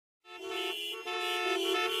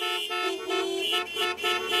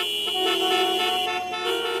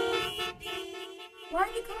Why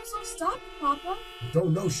are the cars all stopped, Papa? I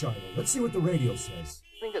don't know, Shiloh. Let's see what the radio says.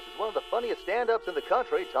 I think this is one of the funniest stand-ups in the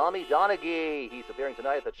country, Tommy Donaghy. He's appearing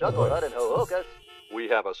tonight at the Chuckle Hut in Hohokus. We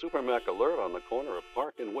have a Super Mac alert on the corner of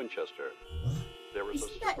Park and Winchester. There is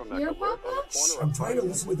Isn't a that Super Mac here, alert Papa? on the corner I'm of trying to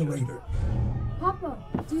listen with the radio. Papa,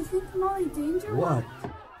 do you think Molly Danger? What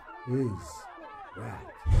is that?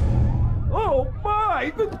 Oh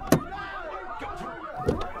my!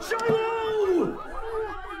 Shiloh!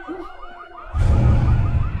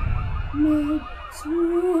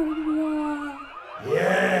 Medulla.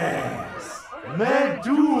 Yes!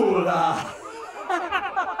 Medulla!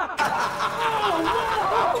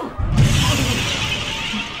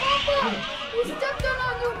 Papa, you stepped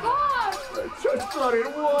on your car. I just got it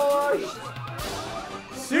washed!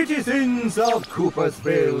 Citizens of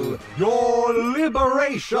Coopersville, your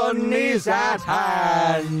liberation is at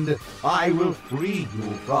hand. I will free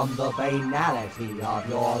you from the banality of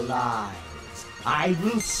your lives. I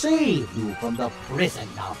will save you from the prison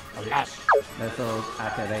of flesh. Missiles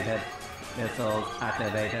activated. Missiles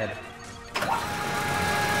activated.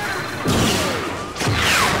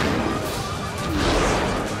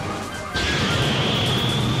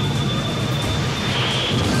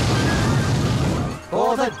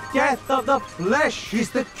 For the death of the flesh is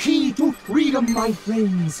the key to freedom, my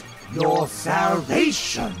friends. Your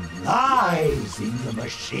salvation lies in the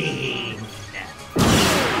machine.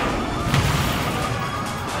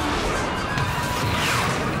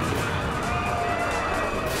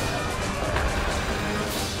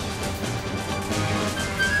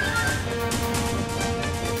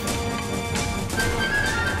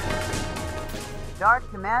 Dart,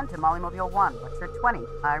 command to Mollymobile 1. What's your 20?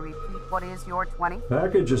 I repeat, what is your 20?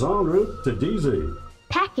 Package is en route to DZ.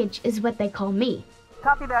 Package is what they call me.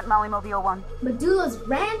 Copy that, Mollymobile 1. Medulla's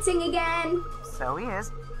ranting again. So he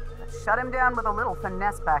is. Let's shut him down with a little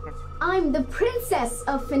finesse package. I'm the princess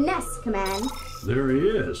of finesse, Command. There he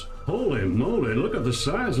is. Holy moly, look at the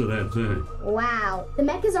size of that thing. Wow, the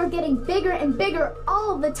mechas are getting bigger and bigger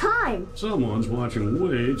all the time. Someone's watching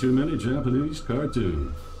way too many Japanese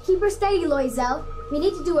cartoons. Keep her steady, Loisel. We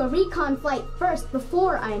need to do a recon flight first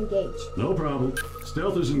before I engage. No problem.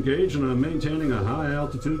 Stealth is engaged and I'm maintaining a high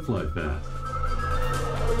altitude flight path.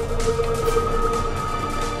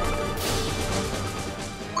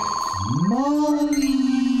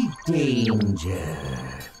 Molly Danger.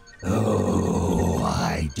 Oh,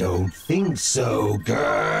 I don't think so,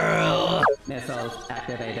 girl. Missiles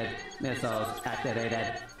activated. Missiles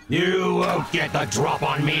activated. You won't get the drop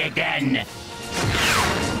on me again.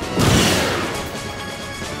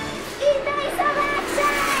 Evasive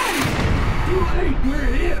action! Too late,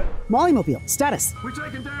 we're here. Mollymobile, status. We're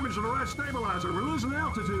taking damage to the right stabilizer. We're losing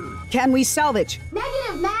altitude. Can we salvage?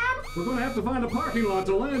 Negative, ma'am! We're going to have to find a parking lot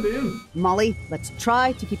to land in. Molly, let's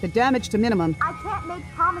try to keep the damage to minimum. I can't make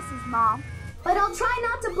promises, Mom. But I'll try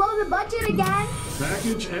not to blow the budget again.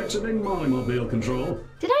 Package exiting Mollymobile control.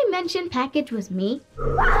 Did I mention package was me?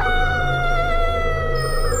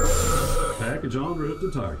 Package en route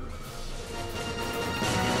to target.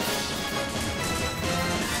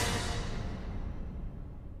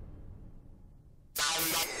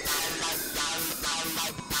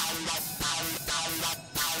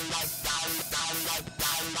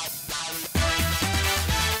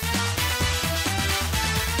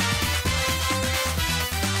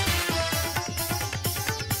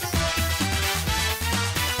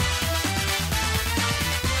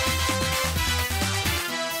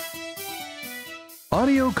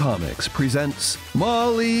 AudioComics presents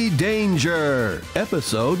Molly Danger,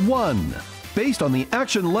 Episode 1, based on the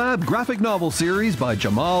Action Lab graphic novel series by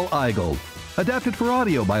Jamal Igold, adapted for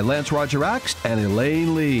audio by Lance Roger Axt and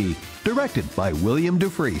Elaine Lee, directed by William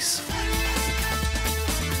DeFries.